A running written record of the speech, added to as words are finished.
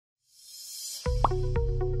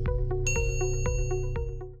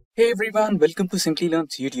Hey everyone, welcome to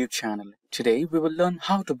Simplilearn's YouTube channel. Today we will learn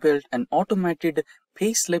how to build an automated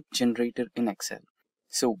payslip generator in Excel.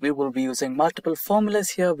 So we will be using multiple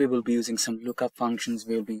formulas here. We will be using some lookup functions.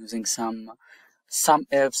 We will be using some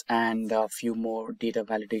SUMIFS and a few more data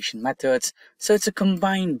validation methods. So it's a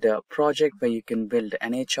combined project where you can build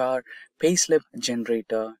an HR payslip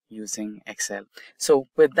generator using Excel. So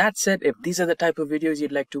with that said, if these are the type of videos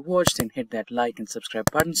you'd like to watch, then hit that like and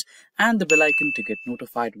subscribe buttons and the bell icon to get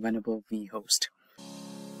notified whenever we host.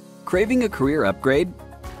 Craving a career upgrade?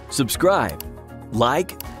 Subscribe,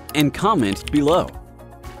 like, and comment below.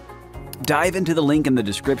 Dive into the link in the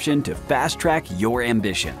description to fast-track your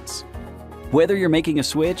ambitions. Whether you're making a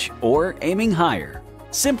switch or aiming higher,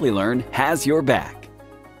 Simplilearn has your back.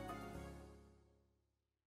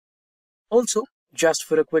 Also, just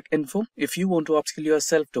for a quick info, if you want to upskill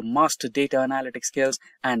yourself to master data analytics skills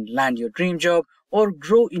and land your dream job or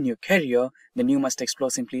grow in your career, then you must explore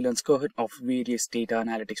Simplilearn's cohort of various data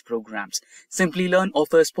analytics programs. Simplilearn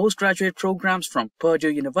offers postgraduate programs from Purdue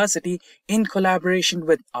University in collaboration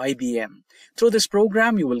with IBM. Through this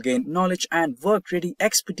program, you will gain knowledge and work-ready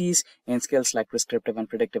expertise in skills like prescriptive and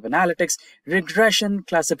predictive analytics, regression,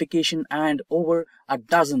 classification, and over a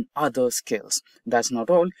dozen other skills. That's not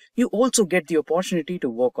all. You also get the opportunity to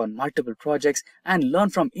work on multiple projects and learn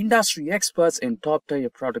from industry experts in top-tier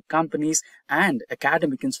product companies and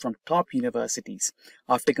academicians from top universities.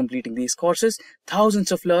 After completing these courses,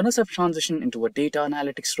 thousands of learners have transitioned into a data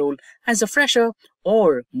analytics role as a fresher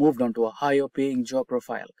or moved on to a higher paying job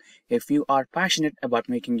profile. If you are passionate about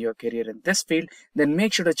making your career in this field, then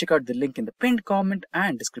make sure to check out the link in the pinned comment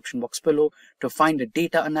and description box below to find a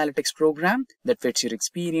data analytics program that fits your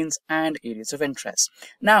experience and areas of interest.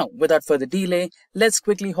 Now, without further delay, let's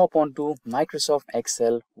quickly hop on to Microsoft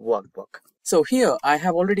Excel workbook. So here I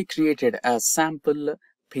have already created a sample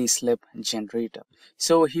payslip generator.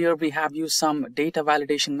 So here we have used some data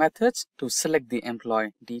validation methods to select the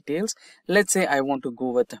employee details. Let's say I want to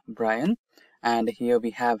go with Brian, and here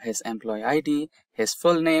we have his employee ID, his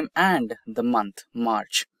full name, and the month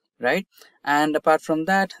March, right? And apart from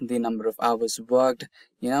that, the number of hours worked,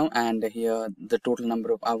 and here the total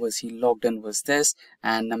number of hours he logged in was this,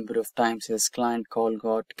 and number of times his client call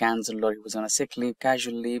got cancelled or he was on a sick leave,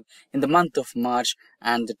 casual leave in the month of March,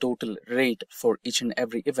 and the total rate for each and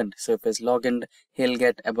every event. So if he's logged in, he'll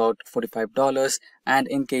get about $45, and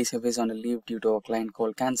in case if he's on a leave due to a client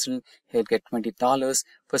call cancel, he'll get $20.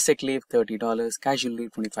 For sick leave, $30, casual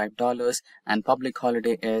leave, $25, and public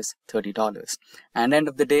holiday is $30. And end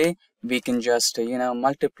of the day, we can just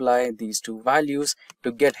multiply these two values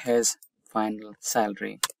to get his final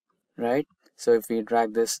salary, right? So if we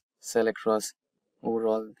drag this cell across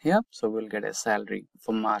overall here, so we'll get a salary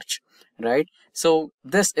for March, right? So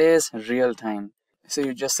this is real time. So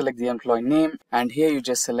you just select the employee name, and here you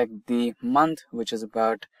just select the month, which is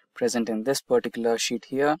about present in this particular sheet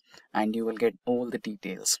here, and you will get all the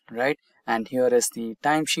details, right? And here is the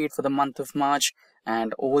timesheet for the month of March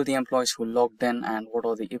and all the employees who logged in and what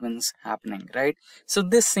are the events happening, right? So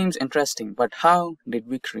this seems interesting, but how did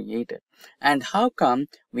we create it? And how come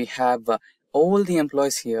we have all the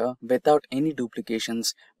employees here without any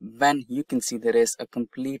duplications when you can see there is a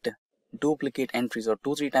complete duplicate entries or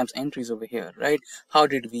 2-3 times entries over here, right? How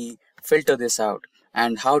did we filter this out?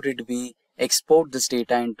 And how did we export this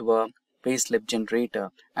data into a payslip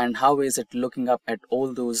generator? And how is it looking up at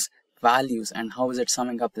all those values, and how is it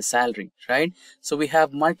summing up the salary, right? So we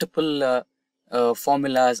have multiple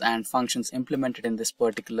formulas and functions implemented in this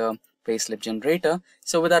particular payslip generator.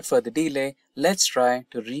 So without further delay, let's try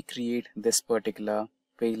to recreate this particular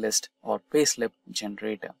paylist or payslip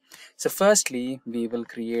generator. So firstly, we will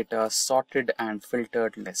create a sorted and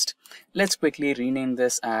filtered list. Let's quickly rename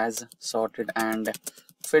this as sorted and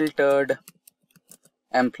filtered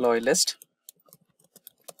employee list.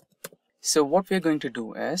 So what we're going to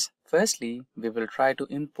do is, firstly, we will try to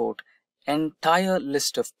import entire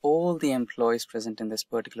list of all the employees present in this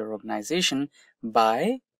particular organization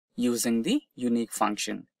by using the unique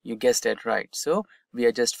function. You guessed it right. So we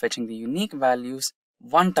are just fetching the unique values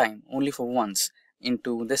one time, only for once,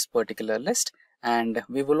 into this particular list. And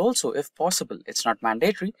we will also, if possible, it's not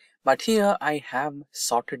mandatory, but here I have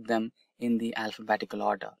sorted them in the alphabetical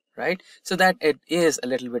order, right? So that it is a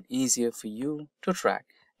little bit easier for you to track.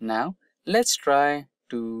 Now, let's try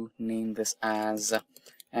to name this as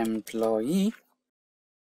employee,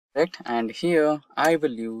 correct? And here I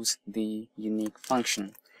will use the unique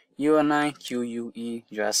function UNIQUE.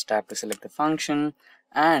 Just tap to select the function,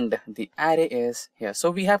 and the array is here.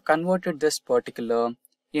 So we have converted this particular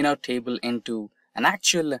table into an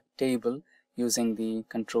actual table using the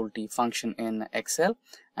Control T function in Excel,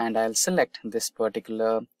 and I'll select this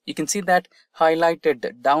particular, you can see that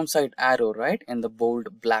highlighted downside arrow, right, in the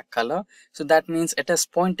bold black color. So that means it is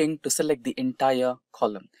pointing to select the entire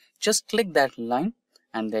column. Just click that line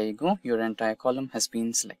and there you go, your entire column has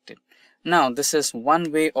been selected. Now this is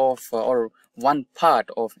one way of or one part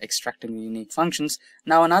of extracting the unique functions.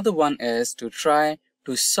 Now another one is to try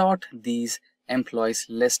to sort these employees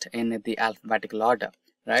list in the alphabetical order,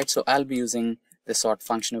 right? So I'll be using the sort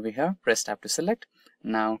function over here. Press tab to select.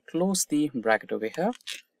 Now close the bracket over here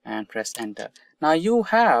and press enter. Now you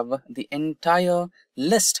have the entire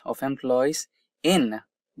list of employees in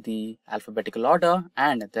the alphabetical order,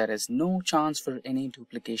 and there is no chance for any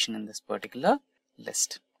duplication in this particular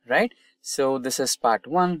list, right? So this is part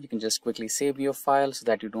one. You can just quickly save your file so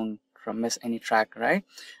that you don't miss any track, right?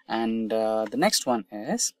 And the next one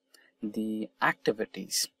is the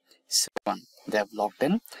activities. So one, they have logged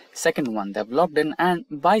in. Second one, they've logged in, and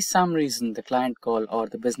by some reason the client call or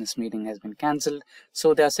the business meeting has been cancelled,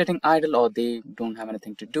 so they are sitting idle or they don't have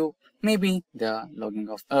anything to do. Maybe they are logging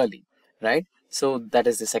off early, right? So that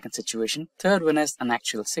is the second situation. Third one is an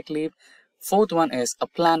actual sick leave. Fourth one is a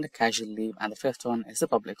planned casual leave, and the fifth one is a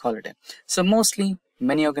public holiday. So mostly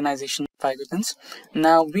many organizations 5 events.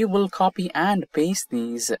 Now we will copy and paste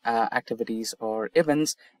these activities or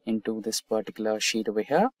events into this particular sheet over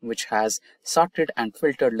here, which has sorted and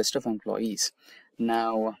filtered list of employees.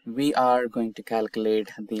 Now we are going to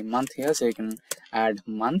calculate the month here, so you can add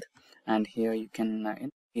month, and here you can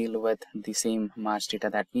deal with the same March data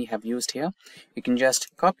that we have used here. You can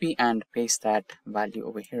just copy and paste that value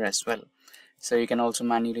over here as well. So you can also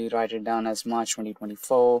manually write it down as March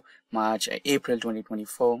 2024, April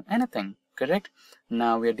 2024, anything, correct?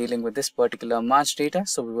 Now we are dealing with this particular March data,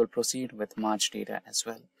 so we will proceed with March data as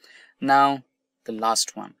well. Now the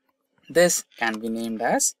last one, this can be named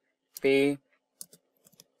as pay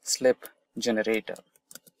slip generator,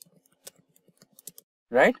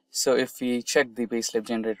 right? So if we check the payslip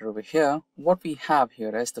generator over here, what we have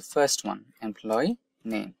here is the first one, employee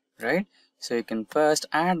name, right? So you can first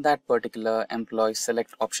add that particular employee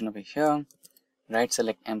select option over here, right?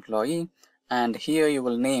 Select employee, and here you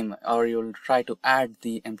will name, or you'll try to add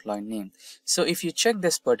the employee name. So if you check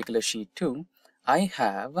this particular sheet too, I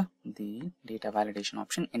have the data validation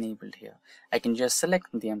option enabled here. I can just select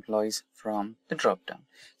the employees from the drop down.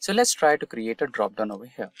 So let's try to create a drop down over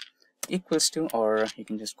here. Equals to, or you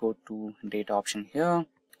can just go to data option here,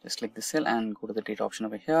 just click the cell and go to the data option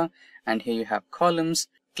over here, and here you have columns.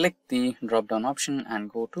 Click the drop down option and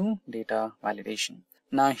go to data validation.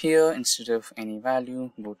 Now here, instead of any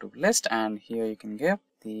value, go to list, and here you can give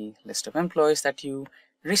the list of employees that you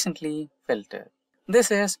recently filtered.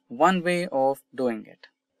 This is one way of doing it,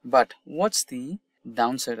 but what's the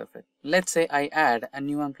downside of it? Let's say I add a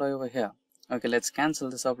new employee over here. Okay, let's cancel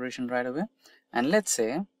this operation right away, and let's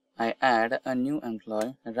say I add a new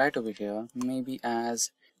employee right over here, maybe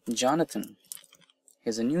as Jonathan.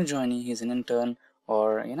 He's a new joinee, he's an intern,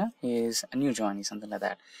 or he is a new joinee, something like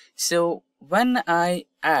that. So when I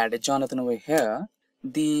add Jonathan over here,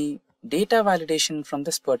 the data validation from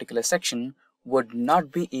this particular section would not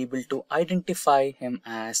be able to identify him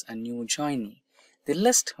as a new joinee. The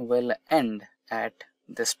list will end at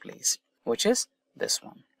this place, which is this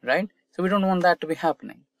one, right? So we don't want that to be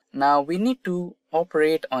happening. Now we need to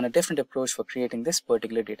operate on a different approach for creating this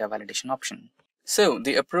particular data validation option. So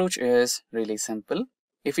the approach is really simple.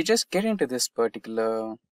 If you just get into this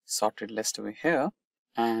particular sorted list over here,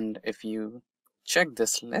 and if you check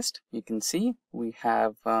this list, you can see we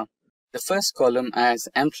have the first column as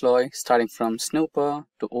employee, starting from Snooper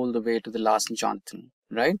to all the way to the last Jonathan,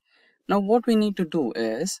 right? Now what we need to do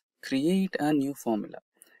is create a new formula.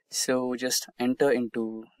 So just enter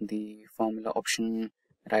into the formula option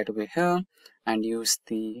right over here and use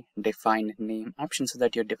the define name option so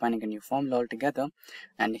that you're defining a new formula altogether.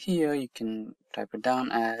 And here you can type it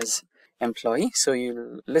down as employee. So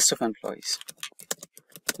you list of employees.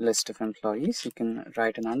 You can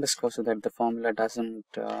write an underscore so that the formula doesn't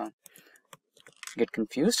get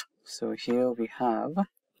confused. So here we have,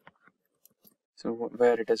 so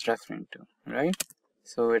where it is referring to, right?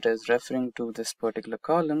 So it is referring to this particular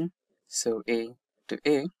column, so A to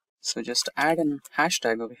A. So just add an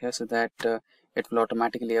hashtag over here so that it will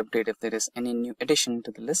automatically update if there is any new addition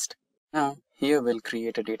to the list. Now here we'll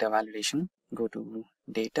create a data validation. Go to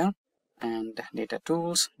data and data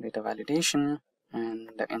tools, data validation,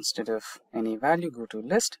 and instead of any value, go to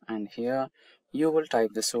list, and here you will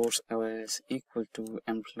type the source as equal to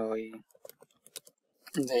employee.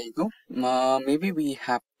 There you go. Maybe we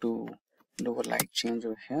have to do a light change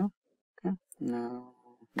over here. Okay, now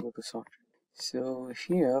go to sort. So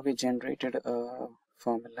here we generated a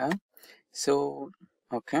formula. So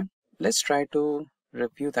okay, let's try to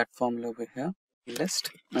review that formula over here.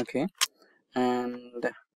 List. Okay,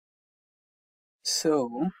 and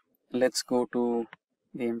so let's go to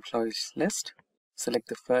the employees list. Select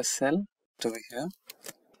the first cell over here.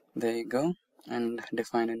 There you go, and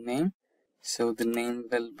define a name. So the name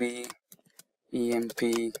will be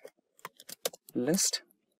EMP list,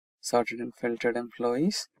 sorted and filtered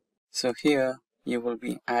employees. So here you will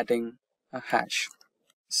be adding a hash.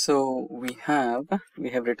 So we have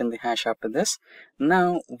written the hash after this.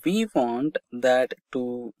 Now we want that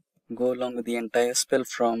to go along with the entire spill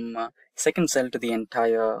from second cell to the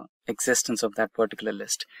entire existence of that particular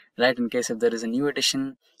list, right? In case if there is a new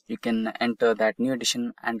addition, you can enter that new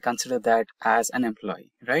addition and consider that as an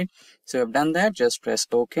employee, right? So I've done that. Just press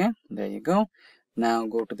OK. There you go. Now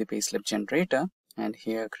go to the payslip generator and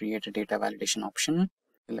here create a data validation option.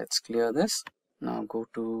 Let's clear this. Now go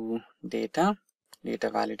to data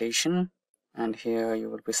validation, and here you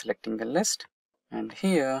will be selecting the list, and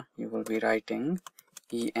here you will be writing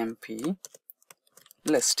EMP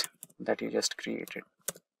list that you just created.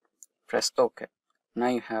 Press OK. Now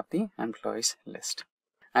you have the employees list.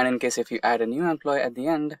 And in case if you add a new employee at the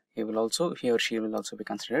end, he or she will also be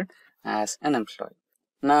considered as an employee.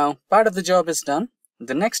 Now part of the job is done.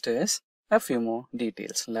 The next is a few more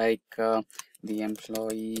details like the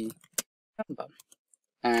employee number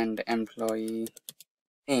and employee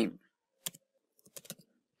name,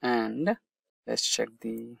 and let's check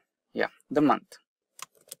the month.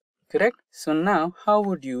 Correct. So now how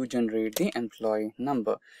would you generate the employee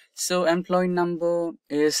number? So employee number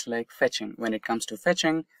is like fetching. When it comes to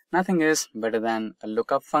fetching, nothing is better than a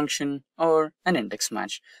lookup function or an index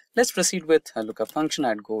match. Let's proceed with a lookup function.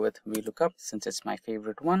 I'd go with VLOOKUP since it's my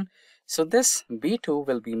favorite one. So this B2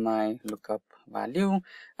 will be my lookup value,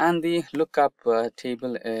 and the lookup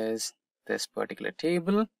table is this particular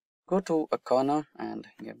table. Go to a corner and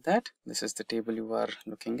give that. This is the table you are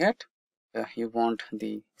looking at. You want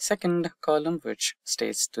the second column which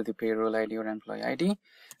states to the payroll ID or employee ID,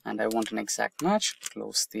 and I want an exact match.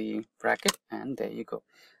 Close the bracket and there you go.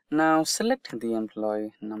 Now select the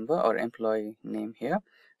employee number or employee name here,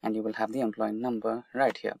 and you will have the employee number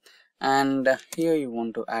right here. And here you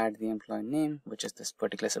want to add the employee name, which is this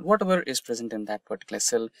particular cell. Whatever is present in that particular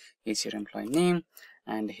cell is your employee name.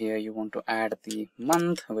 And here you want to add the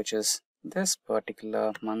month, which is this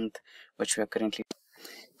particular month which we are currently.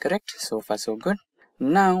 Correct. So far so good.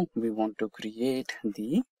 Now we want to create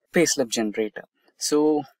the payslip generator.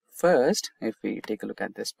 So first, if we take a look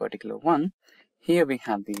at this particular one, here we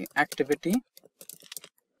have the activity,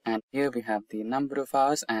 and here we have the number of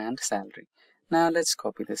hours and salary. Now let's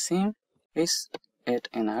copy the same, paste it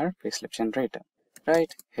in our payslip generator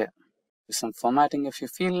right here. Do some formatting if you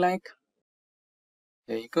feel like.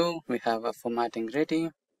 There you go. We have our formatting ready,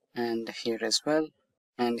 and here as well.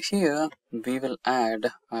 And here we will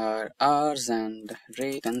add our hours and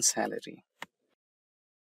rate and salary.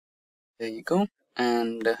 There you go.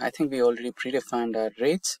 And I think we already predefined our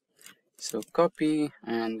rates. So copy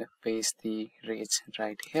and paste the rates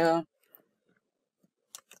right here.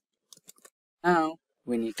 Now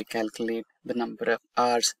we need to calculate the number of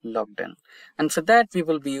hours logged in. And for that we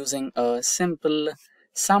will be using a simple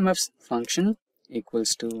SUMIFS function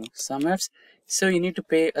equals to SUMIFS. So you need to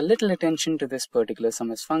pay a little attention to this particular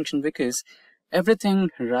SUMIFS function because everything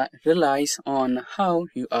relies on how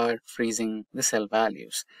you are freezing the cell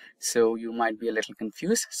values. So you might be a little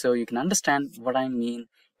confused. So you can understand what I mean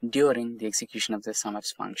during the execution of the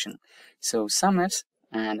SUMIFS function. So SUMIFS,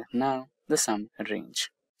 and now the sum range.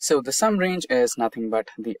 So the sum range is nothing but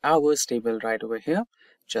the hours table right over here.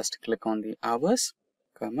 Just click on the hours,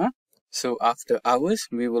 comma. So after hours,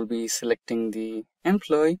 we will be selecting the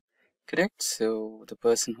employee, correct? So the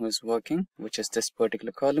person who is working, which is this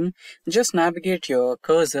particular column. Just navigate your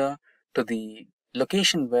cursor to the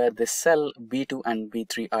location where this cell B2 and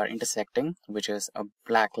B3 are intersecting, which is a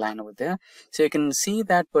black line over there. So you can see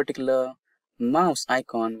that particular mouse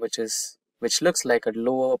icon, which looks like a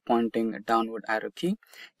lower pointing downward arrow key.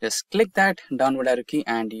 Just click that downward arrow key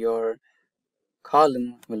and your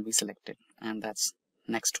column will be selected, and that's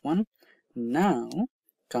next one. Now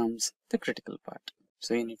comes the critical part.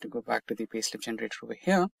 So you need to go back to the payslip generator over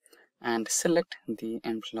here and select the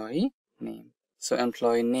employee name. So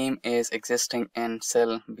employee name is existing in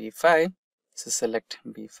cell B5. So select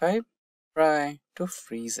B5, try to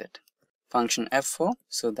freeze it. Function F4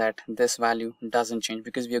 so that this value doesn't change,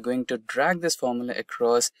 because we are going to drag this formula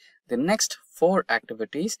across the next 4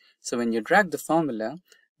 activities. So when you drag the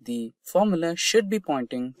formula should be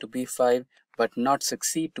pointing to B5 but not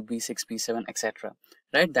succeed to B6, B7, etc.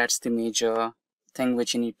 right? That's the major thing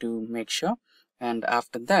which you need to make sure. And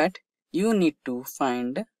after that, you need to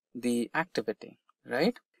find the activity,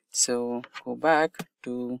 right? So go back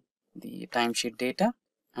to the timesheet data,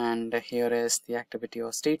 and here is the activity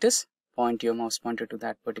or status. Point your mouse pointer to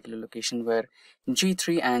that particular location where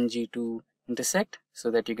G3 and G2 intersect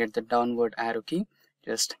so that you get the downward arrow key.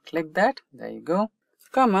 Just click that. There you go.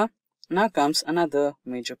 Comma. Now comes another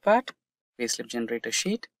major part, payslip generator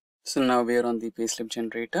sheet. So now we are on the payslip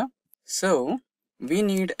generator. So we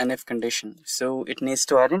need an if condition. So it needs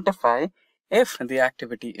to identify if the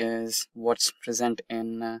activity is what's present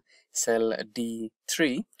in cell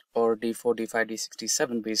D3 or D4, D5, D6,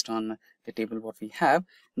 D7 based on the table what we have,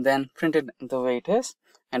 then print it the way it is,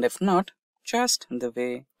 and if not, just the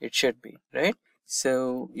way it should be, right?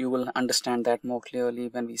 So you will understand that more clearly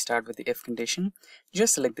when we start with the if condition.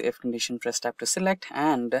 Just select the if condition, press tab to select,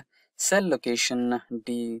 and cell location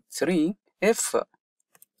D3, if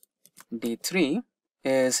D3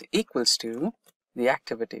 is equals to the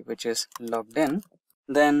activity which is logged in,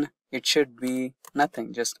 then it should be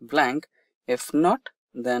nothing, just blank. If not,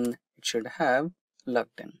 then it should have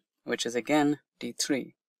logged in, which is again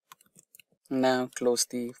D3. Now close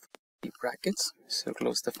the brackets, so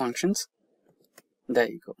close the functions. There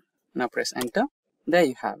you go. Now press enter. There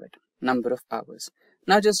you have it, number of hours.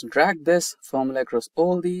 Now just drag this formula across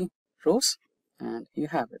all the rows and you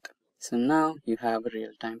have it. So now you have a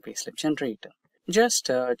real-time payslip generator. Just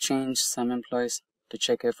change some employees to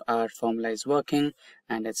check if our formula is working,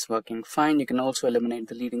 and it's working fine. You can also eliminate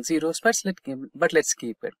the leading zeros, but let's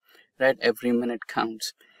keep it, right? Every minute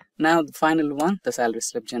counts. Now the final one, the salary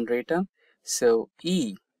slip generator. So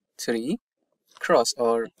E3 cross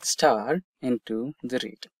or star into the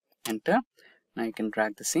rate. Enter. Now you can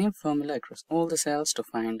drag the same formula across all the cells to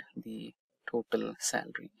find the total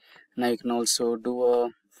salary. Now you can also do a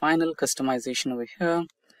final customization over here.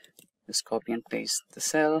 Just copy and paste the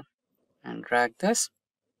cell and drag this,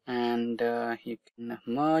 and you can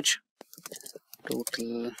merge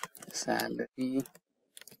total salary. You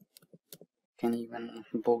can even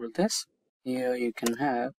bold this. Here you can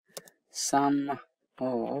have sum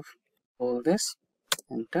of all this.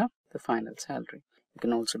 Enter the final salary. You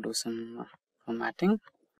can also do some formatting.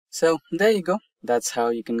 So there you go. That's how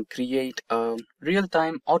you can create a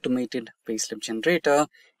real-time automated payslip generator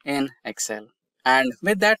in Excel. And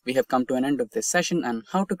with that, we have come to an end of this session on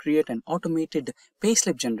how to create an automated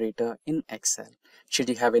payslip generator in Excel. Should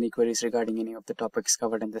you have any queries regarding any of the topics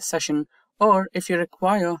covered in this session, or if you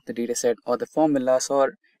require the dataset or the formulas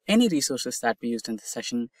or any resources that we used in this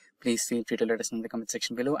session, please feel free to let us know in the comment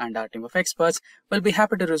section below, and our team of experts will be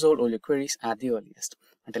happy to resolve all your queries at the earliest.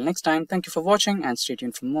 Until next time, thank you for watching and stay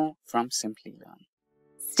tuned for more from Simplilearn.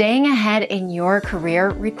 Staying ahead in your career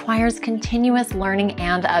requires continuous learning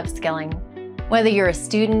and upskilling. Whether you're a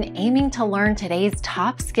student aiming to learn today's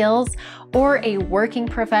top skills or a working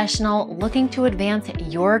professional looking to advance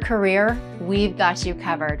your career, we've got you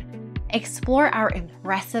covered. Explore our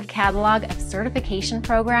impressive catalog of certification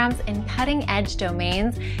programs in cutting-edge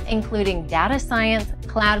domains, including data science,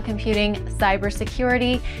 cloud computing,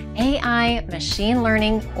 cybersecurity, AI, machine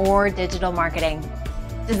learning, or digital marketing.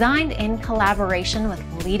 Designed in collaboration with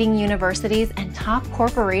leading universities and top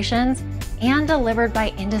corporations, and delivered by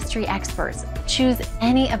industry experts, choose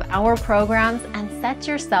any of our programs and set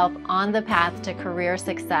yourself on the path to career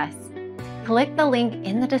success. Click the link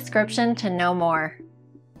in the description to know more.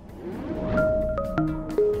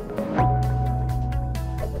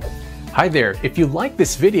 Hi there, if you like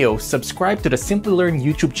this video, subscribe to the Simplilearn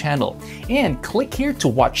YouTube channel and click here to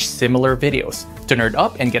watch similar videos. To nerd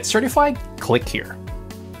up and get certified, click here.